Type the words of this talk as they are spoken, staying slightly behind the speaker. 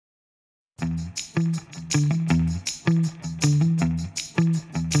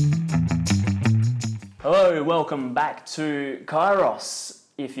Hello, welcome back to Kairos.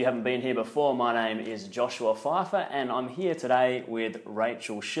 If you haven't been here before, my name is Joshua Pfeiffer and I'm here today with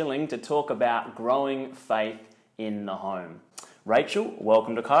Rachel Schilling to talk about growing faith in the home. Rachel,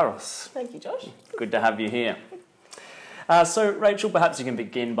 welcome to Kairos. Thank you, Josh. Good to have you here. So Rachel, perhaps you can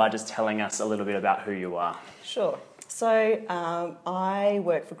begin by just telling us a little bit about who you are. Sure. So I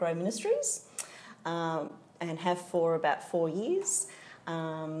work for Grow Ministries and have for about 4 years.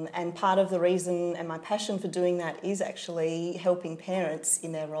 And part of the reason and my passion for doing that is actually helping parents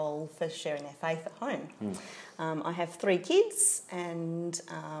in their role for sharing their faith at home. I have 3 kids and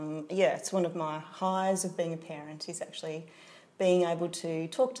it's one of my highs of being a parent is actually being able to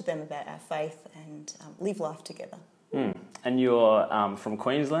talk to them about our faith and live life together. And you're from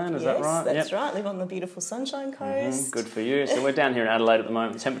Queensland, is that right? Yes, that's right. Live on the beautiful Sunshine Coast. Good for you. So we're down here in Adelaide at the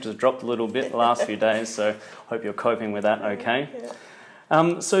moment. The temperature's dropped a little bit the last few days, so hope you're coping with that okay.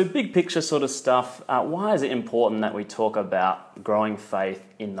 So big picture sort of stuff, why is it important that we talk about growing faith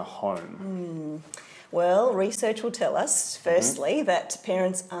in the home? Well, research will tell us, firstly, that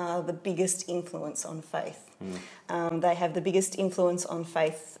parents are the biggest influence on faith. They have the biggest influence on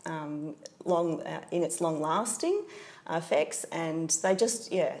faith in its long-lasting effects, and they just,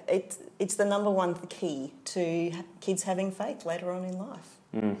 it's the number one key to kids having faith later on in life.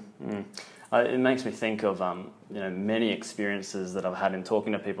 It makes me think of many experiences that I've had in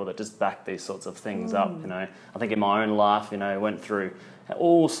talking to people that just back these sorts of things up. I think in my own life, went through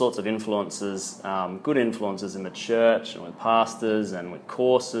all sorts of influences, good influences in the church and with pastors and with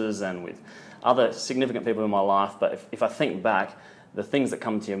courses and with other significant people in my life. But if I think back, the things that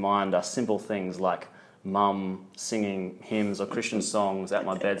come to your mind are simple things like mum singing hymns or Christian songs at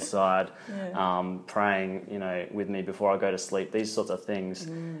my bedside, praying, with me before I go to sleep, these sorts of things.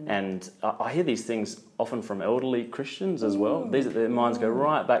 And I hear these things often from elderly Christians as well. Their minds go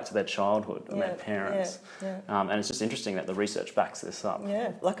right back to their childhood and their parents. And it's just interesting that the research backs this up.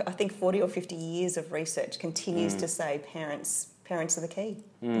 Yeah, like I think 40 or 50 years of research continues to say parents are the key.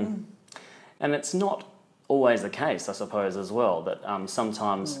 And it's not always the case, I suppose, as well, that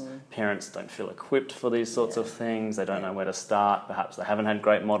sometimes parents don't feel equipped for these sorts of things. They don't know where to start. Perhaps they haven't had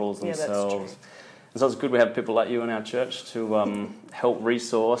great models themselves. That's true. And so it's good we have people like you in our church to help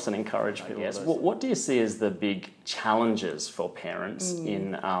resource and encourage people. Yes. What do you see as the big challenges for parents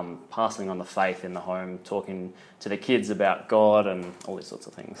in passing on the faith in the home, talking to their kids about God and all these sorts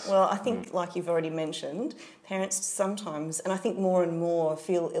of things? Well, I think, like you've already mentioned, parents sometimes, and I think more and more,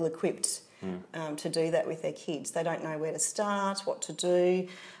 feel ill-equipped to do that with their kids. They don't know where to start, what to do.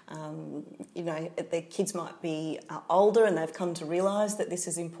 Their kids might be older and they've come to realise that this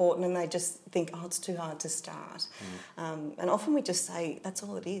is important and they just think, it's too hard to start. And often we just say, that's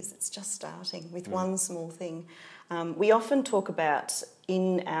all it is. It's just starting with one small thing. We often talk about,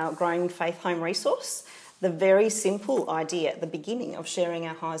 in our Growing Faith Home resource, the very simple idea at the beginning of sharing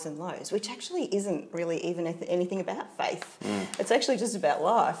our highs and lows, which actually isn't really even anything about faith. It's actually just about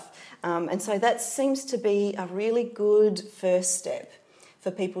life. And so that seems to be a really good first step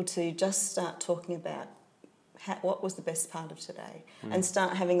for people to just start talking about what was the best part of today and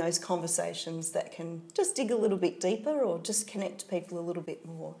start having those conversations that can just dig a little bit deeper or just connect people a little bit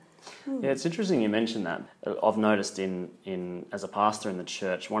more. Yeah, it's interesting you mentioned that. I've noticed in as a pastor in the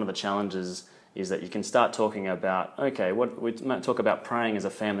church, one of the challenges is that you can start talking about, we might talk about praying as a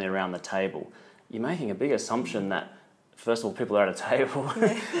family around the table. You're making a big assumption that, first of all, people are at a table,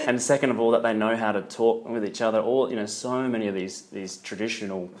 and second of all, that they know how to talk with each other. So many of these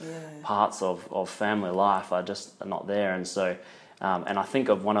traditional parts of family life are not there. And so, and I think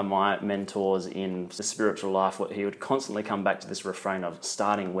of one of my mentors in the spiritual life, he would constantly come back to this refrain of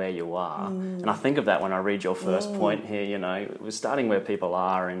starting where you are. And I think of that when I read your first point here, we're starting where people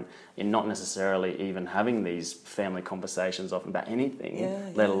are and in not necessarily even having these family conversations often about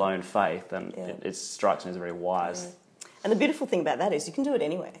anything, let alone faith. And it strikes me as very wise. And the beautiful thing about that is you can do it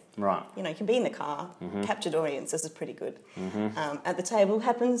anywhere. Right. You can be in the car, captured audiences is pretty good. At the table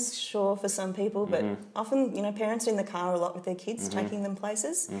happens, sure, for some people, but often, parents are in the car a lot with their kids, taking them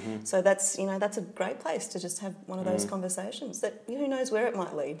places. So that's a great place to just have one of those conversations that who knows where it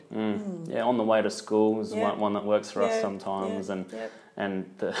might lead. Yeah, on the way to school is one that works for us sometimes. And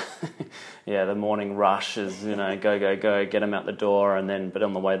the morning rush is, go, get them out the door, but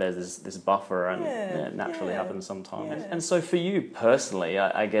on the way there's this buffer, and it naturally happens sometimes. And so for you personally,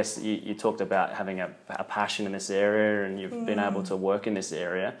 I guess you talked about having a passion in this area, and you've been able to work in this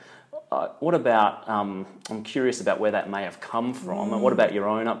area. What about, I'm curious about where that may have come from, and what about your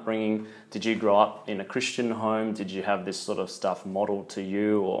own upbringing? Did you grow up in a Christian home? Did you have this sort of stuff modelled to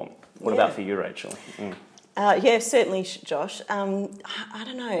you, or what about for you, Rachel? Yeah, certainly, Josh. I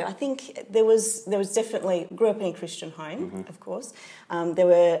don't know. I think there was definitely, grew up in a Christian home, of course. There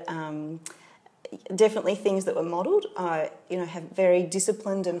were definitely things that were modelled. I, have very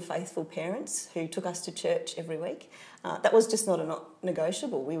disciplined and faithful parents who took us to church every week. That was just not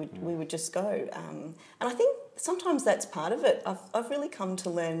negotiable. We would just go, and I think sometimes that's part of it. I've really come to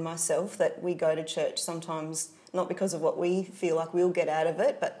learn myself that we go to church sometimes not because of what we feel like we'll get out of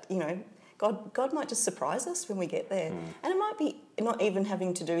it, but God might just surprise us when we get there. And it might be not even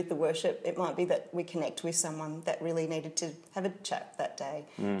having to do with the worship. It might be that we connect with someone that really needed to have a chat that day.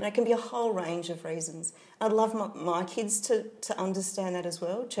 And it can be a whole range of reasons. I'd love my kids to understand that as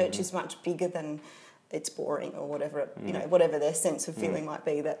well. Church is much bigger than it's boring or whatever, whatever their sense of feeling might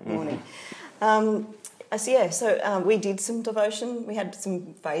be that morning. So we did some devotion. We had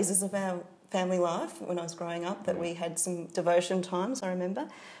some phases of our family life when I was growing up that we had some devotion times, I remember.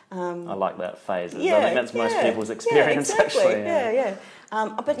 I like that phases. I think that's most people's experience, exactly. actually. Yeah.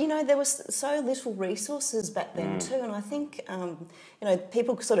 But, there was so little resources back then too, and I think,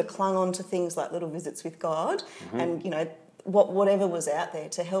 people sort of clung on to things like Little Visits with God and, whatever was out there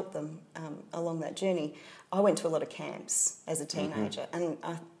to help them along that journey. I went to a lot of camps as a teenager and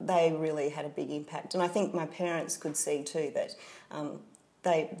they really had a big impact. And I think my parents could see too that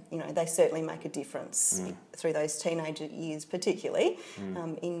they certainly make a difference through those teenager years, particularly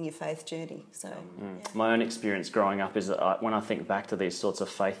in your faith journey. So, my own experience growing up is that when I think back to these sorts of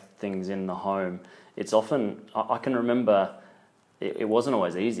faith things in the home, it's often I can remember it wasn't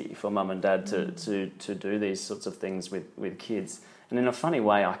always easy for mum and dad to do these sorts of things with kids, and in a funny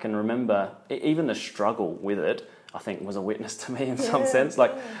way, I can remember even the struggle with it. I think was a witness to me in some sense.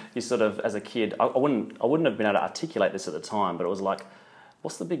 Like you sort of as a kid, I wouldn't have been able to articulate this at the time, but it was like,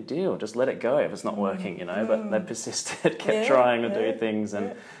 what's the big deal? Just let it go if it's not working, But they persisted, kept trying to do things,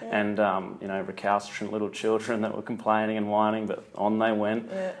 and recalcitrant little children that were complaining and whining, but on they went.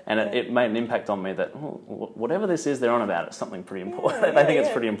 It made an impact on me that whatever this is they're on about, it's something pretty important. They think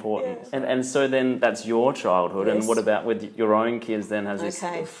it's pretty important. And so then that's your childhood, and what about with your own kids then? Has this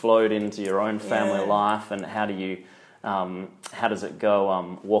flowed into your own family life, and how do you... how does it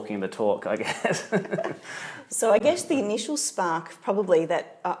go walking the talk, I guess? So I guess the initial spark probably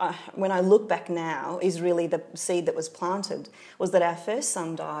that when I look back now is really the seed that was planted was that our first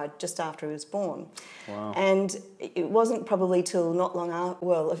son died just after he was born. Wow. And it wasn't probably till not long after,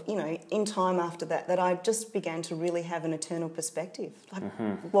 in time after that I just began to really have an eternal perspective. Like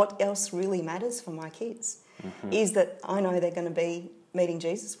what else really matters for my kids is that I know they're going to be meeting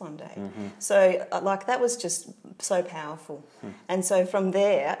Jesus one day. So that was just so powerful. And so from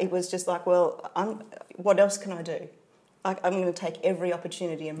there it was just like, what else can I do? I'm going to take every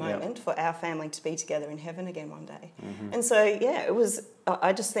opportunity and moment for our family to be together in heaven again one day. And so it was,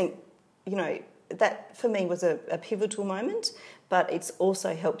 I just think, that for me was a pivotal moment, but it's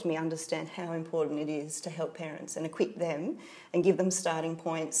also helped me understand how important it is to help parents and equip them and give them starting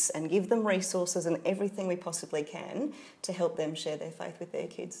points and give them resources and everything we possibly can to help them share their faith with their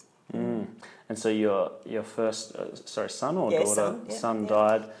kids. And so your first, son or daughter? Son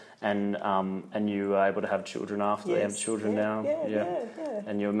died, and you were able to have children after they have children now? Yeah.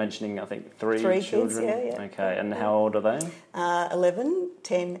 And you were mentioning, I think, three children? Kids, yeah. Okay, and how old are they? 11,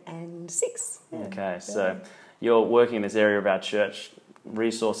 10 and 6. Okay, so you're working in this area of our church,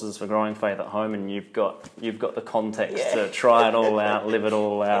 resources for growing faith at home, and you've got the context to try it all out, live it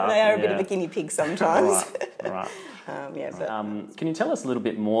all out. They are a bit of a guinea pig sometimes. Right. Can you tell us a little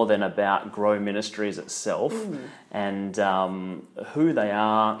bit more then about Grow Ministries itself and who they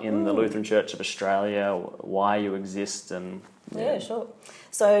are in the Lutheran Church of Australia, why you exist, and yeah, sure.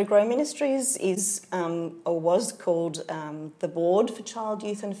 So Grow Ministries is or was called the Board for Child,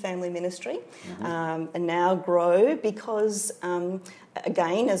 Youth and Family Ministry, and now Grow because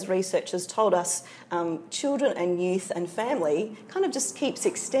again, as researchers told us, children and youth and family kind of just keeps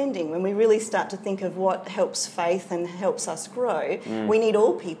extending. When we really start to think of what helps faith and helps us grow, we need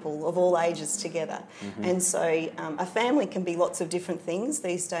all people of all ages together. And so a family can be lots of different things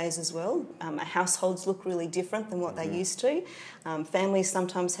these days as well. Households look really different than what they used to. Families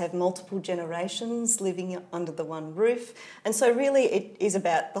sometimes have multiple generations living under the one roof. And so really it is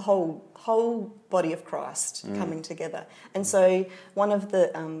about the whole body of Christ coming together. And so one of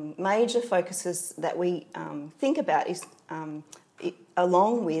the major focuses that we think about is,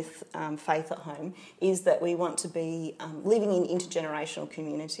 along with faith at home, is that we want to be living in intergenerational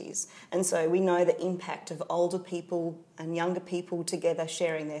communities. And so we know the impact of older people and younger people together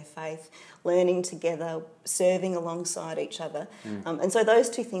sharing their faith, learning together, serving alongside each other. And so those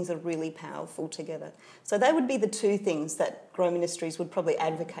two things are really powerful together. So they would be the two things that Grow Ministries would probably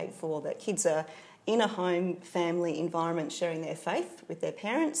advocate for, that kids are in a home, family environment, sharing their faith with their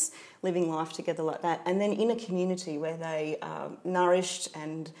parents, living life together like that, and then in a community where they are nourished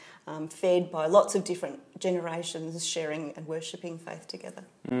and fed by lots of different generations sharing and worshipping faith together.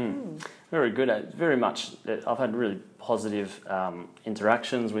 Very good. Very much. I've had really positive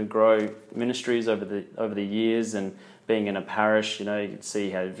interactions with Grow Ministries over the years, and being in a parish, you can see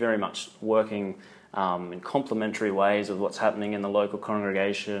how very much working in complementary ways with what's happening in the local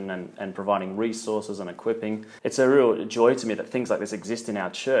congregation and providing resources and equipping. It's a real joy to me that things like this exist in our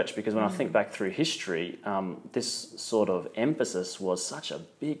church, because when I think back through history, this sort of emphasis was such a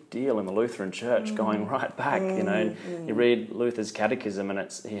big deal in the Lutheran Church going right back, and you read Luther's catechism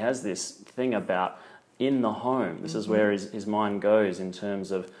and he has this thing about in the home. This is where his mind goes in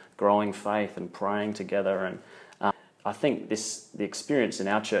terms of growing faith and praying together. And I think the experience in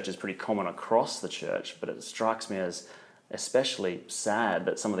our church is pretty common across the church, but it strikes me as especially sad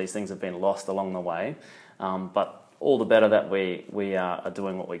that some of these things have been lost along the way. But all the better that we are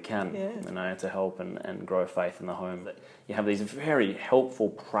doing what we can, to help and grow faith in the home. You have these very helpful,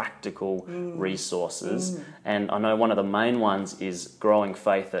 practical resources, and I know one of the main ones is growing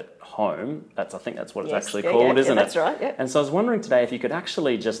faith at home. I think that's what it's actually called, isn't it? That's right. Yeah. And so I was wondering today if you could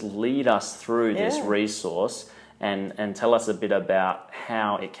actually just lead us through this resource and tell us a bit about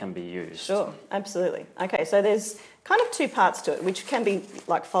how it can be used. Sure, absolutely. Okay, so there's kind of two parts to it, which can be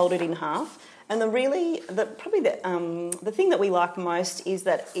like folded in half. And the thing that we like most is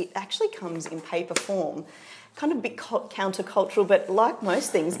that it actually comes in paper form. Kind of a bit countercultural, but like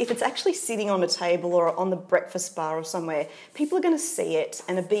most things, if it's actually sitting on a table or on the breakfast bar or somewhere, people are going to see it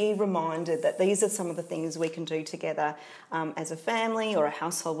and be reminded that these are some of the things we can do together as a family or a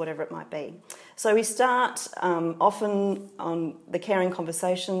household, whatever it might be. So we start often on the caring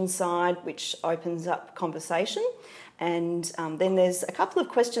conversation side, which opens up conversation. And then there's a couple of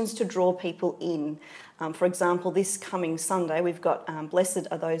questions to draw people in. For example, this coming Sunday, we've got Blessed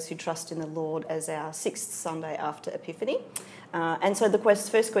are those who trust in the Lord as our 6th Sunday after Epiphany. And so the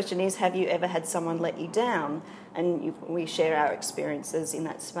first question is, have you ever had someone let you down? And we share our experiences in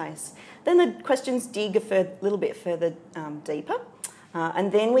that space. Then the questions dig a little bit further deeper.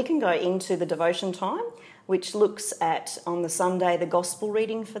 And then we can go into the devotion time, which looks at, on the Sunday, the gospel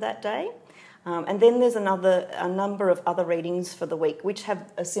reading for that day. And then there's a number of other readings for the week which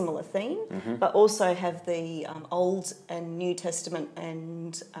have a similar theme, but also have the Old and New Testament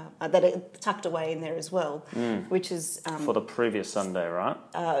and that are tucked away in there as well, which is for the previous Sunday, right?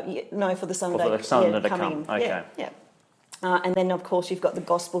 No, for the Sunday. For the Sunday to come. Okay. Yeah. And then of course you've got the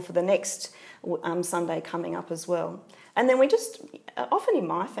Gospel for the next Sunday coming up as well. And then we just often in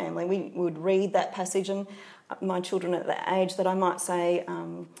my family we would read that passage, and my children at that age that I might say.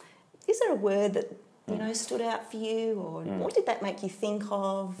 Is there a word that stood out for you, or what did that make you think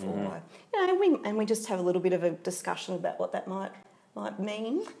of, or we just have a little bit of a discussion about what that might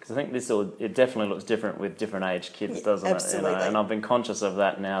mean. Because I think it definitely looks different with different age kids, doesn't it? Absolutely. And I've been conscious of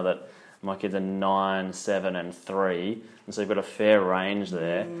that now that my kids are 9, 7, and 3, and so we've got a fair range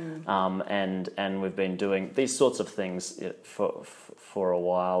there. And we've been doing these sorts of things for a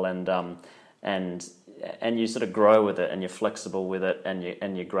while, and you sort of grow with it, and you're flexible with it,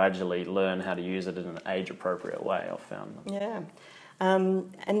 and you gradually learn how to use it in an age-appropriate way, I've found. Yeah.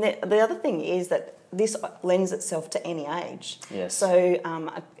 And the other thing is that this lends itself to any age. Yes. So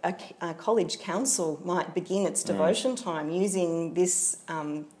a college council might begin its devotion time using this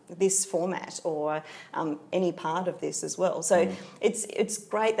format or any part of this as well. So it's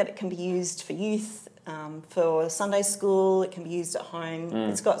great that it can be used for youth, for Sunday school, it can be used at home.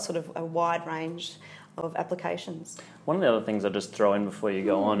 It's got sort of a wide range of applications. One of the other things I'll just throw in before you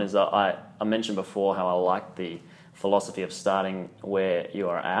go on is I mentioned before how I like the philosophy of starting where you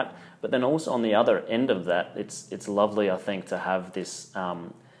are at, but then also on the other end of that, it's lovely, I think, to have this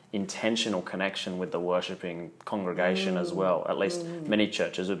intentional connection with the worshipping congregation as well. At least many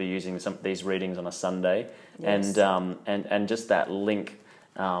churches will be using some of these readings on a Sunday, and just that link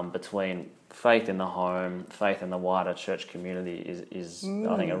between faith in the home, faith in the wider church community is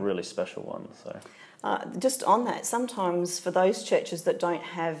I think a really special one. So. Just on that, sometimes for those churches that don't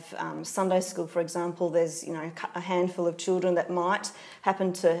have Sunday school, for example, there's a handful of children that might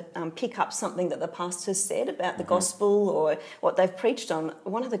happen to pick up something that the pastor said about the gospel or what they've preached on.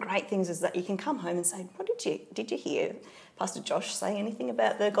 One of the great things is that you can come home and say, "What did you hear Pastor Josh say anything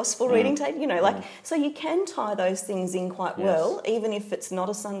about the gospel reading tape?" So you can tie those things in quite well, even if it's not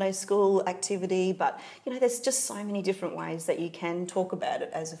a Sunday school activity. But there's just so many different ways that you can talk about it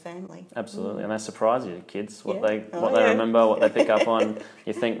as a family. Absolutely, and they surprise you, kids. What they remember, what they pick up on.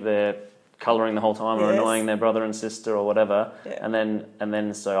 You think they're colouring the whole time or Yes. annoying their brother and sister or whatever. Yeah. And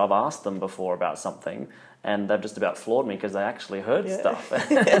then so I've asked them before about something, and they've just about floored me because they actually heard stuff.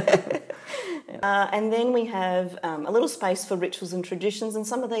 And then we have a little space for rituals and traditions, and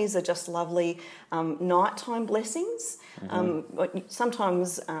some of these are just lovely nighttime blessings.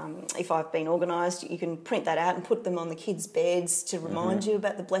 Sometimes, if I've been organised, you can print that out and put them on the kids' beds to remind you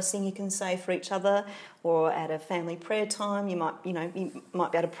about the blessing you can say for each other. Or at a family prayer time, you might be able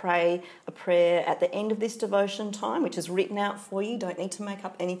to pray a prayer at the end of this devotion time, which is written out for you. You don't need to make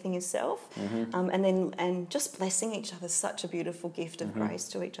up anything yourself. And just blessing each other is such a beautiful gift of grace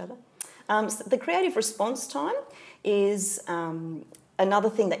to each other. So the creative response time is another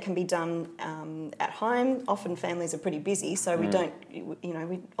thing that can be done at home. Often families are pretty busy, so we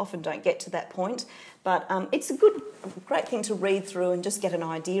often don't get to that point. But it's a great thing to read through and just get an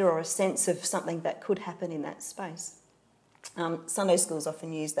idea or a sense of something that could happen in that space. Sunday schools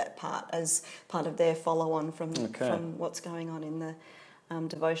often use that part as part of their follow-on from what's going on in the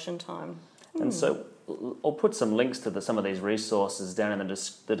devotion time. And so I'll put some links to some of these resources down in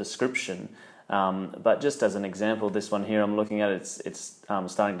the description. But just as an example, this one here I'm looking at, it's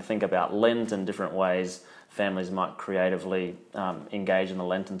starting to think about Lent and different ways families might creatively engage in the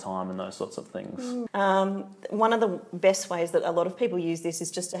Lenten time and those sorts of things. One of the best ways that a lot of people use this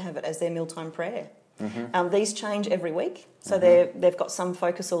is just to have it as their mealtime prayer. These change every week, so they've got some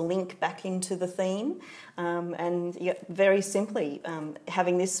focus or link back into the theme, and very simply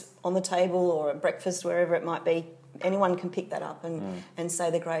having this on the table or at breakfast, wherever it might be, anyone can pick that up and say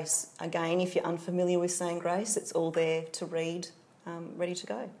the grace. Again, if you're unfamiliar with saying grace, it's all there to read, ready to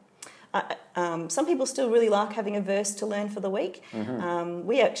go. Some people still really like having a verse to learn for the week.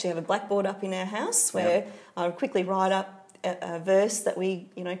 We actually have a blackboard up in our house where I quickly write up a verse that we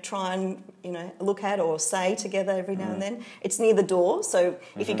try and look at or say together every now and then. It's near the door, so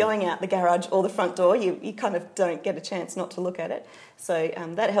if you're going out the garage or the front door, you kind of don't get a chance not to look at it. So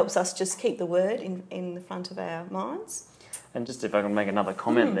that helps us just keep the word in the front of our minds. And just if I can make another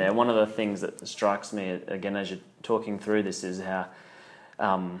comment there, one of the things that strikes me again as you're talking through this is how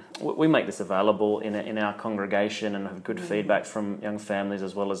we make this available in our congregation and have good feedback from young families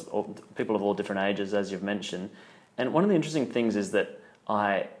as well as people of all different ages, as you've mentioned. And one of the interesting things is that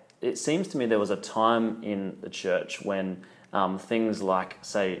it seems to me there was a time in the church when things like,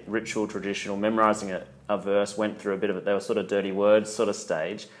 say, ritual, traditional, memorising a verse went through a bit of it. They were sort of dirty words sort of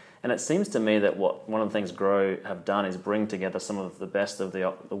stage. And it seems to me that one of the things Grow have done is bring together some of the best of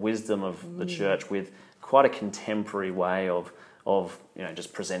the wisdom of the church with quite a contemporary way of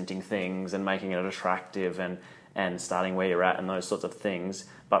just presenting things and making it attractive and starting where you're at and those sorts of things,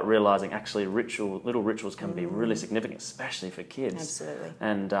 but realising actually little rituals can be really significant, especially for kids. Absolutely.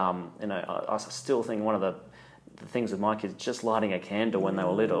 And I still think one of the things with my kids, just lighting a candle when they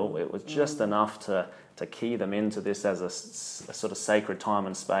were little, it was just enough to key them into this as a sort of sacred time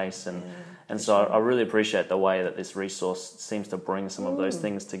and space. And so I really appreciate the way that this resource seems to bring some of those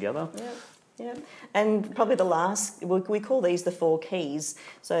things together. Yeah, and probably the last, we call these the 4 keys.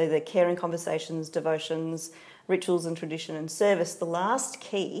 So the caring conversations, devotions, rituals and tradition and service. The last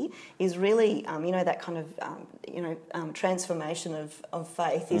key is really, that kind of, transformation of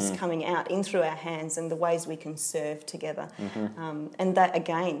faith is coming out in through our hands and the ways we can serve together. And that,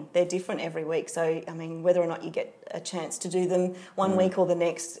 again, they're different every week. So, whether or not you get a chance to do them one week or the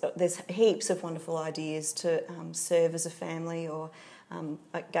next, there's heaps of wonderful ideas to serve as a family or...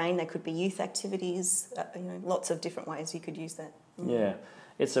 again, they could be youth activities, lots of different ways you could use that. Yeah,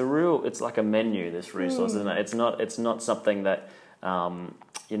 it's like a menu, this resource, isn't it? It's not something that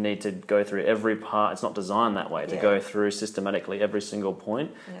you need to go through every part. It's not designed that way to go through systematically every single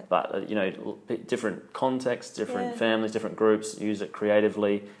point. But different contexts, different families, different groups use it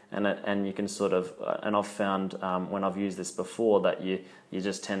creatively, and you can sort of. And I've found when I've used this before that you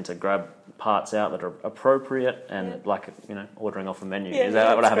just tend to grab parts out that are appropriate and ordering off a menu. Is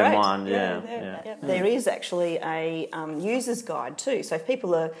that what I have in mind? Yeah. There is actually a user's guide too. So if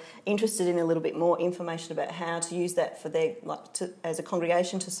people are interested in a little bit more information about how to use that for their as a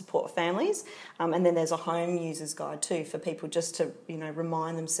congregation to support families, and then there's a home user's guide too for people just to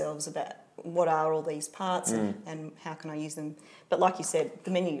remind themselves about what are all these parts and how can I use them. But like you said,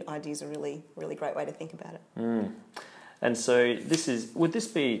 the menu idea is a really, really great way to think about it. And so would this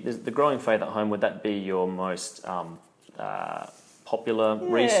be the Growing Faith at Home? Would that be your most popular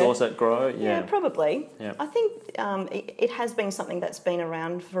resource at Grow? Yeah, probably. Yeah. I think it has been something that's been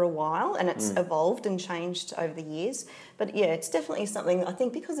around for a while, and it's evolved and changed over the years. But yeah, it's definitely something, I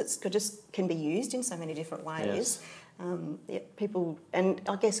think, because it's just can be used in so many different ways. People, and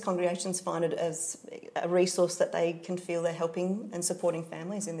I guess congregations find it as a resource that they can feel they're helping and supporting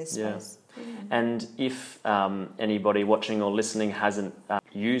families in this space. And if anybody watching or listening hasn't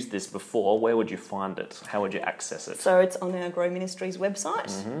used this before, where would you find it? How would you access it? So it's on our Grow Ministries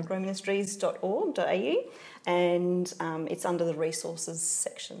website, growministries.org.au, and it's under the resources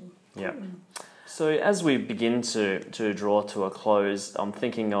section. Yeah. So as we begin to draw to a close, I'm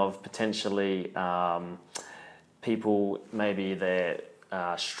thinking of potentially people, maybe they're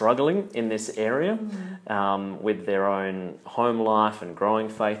struggling in this area with their own home life and growing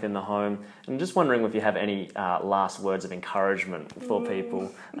faith in the home. I'm just wondering if you have any last words of encouragement for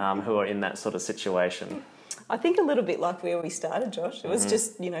people who are in that sort of situation. I think a little bit like where we started, Josh. It was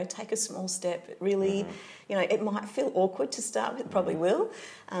just, take a small step. It really, it might feel awkward to start with, probably will,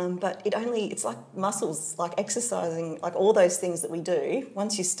 but it's like muscles, like exercising, like all those things that we do.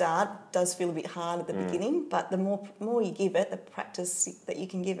 Once you start, it does feel a bit hard at the beginning, but the more you give it, the practice that you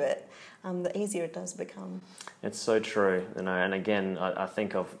can give it, the easier it does become. It's so true, and again, I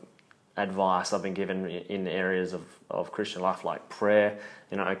think of advice I've been given in areas of Christian life, like prayer.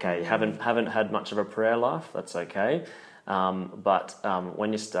 You haven't had much of a prayer life, that's okay. But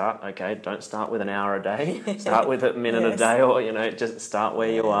when you start, don't start with an hour a day. Start with a minute a day, or just start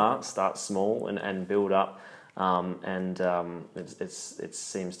where you are. Start small and build up. It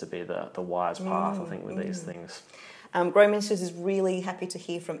seems to be the wise path, I think, with these things. Grow Ministries is really happy to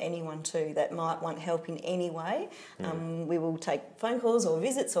hear from anyone too that might want help in any way. We will take phone calls or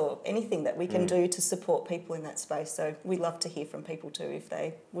visits or anything that we can do to support people in that space. So we'd love to hear from people too if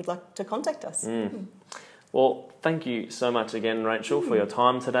they would like to contact us. Well, thank you so much again, Rachel, for your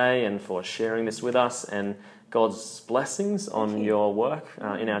time today and for sharing this with us, and God's blessings on your work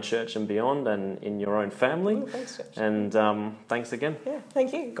in our church and beyond, and in your own family. Thanks, Josh. And thanks again. Yeah,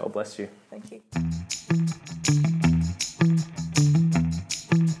 thank you. God bless you. Thank you.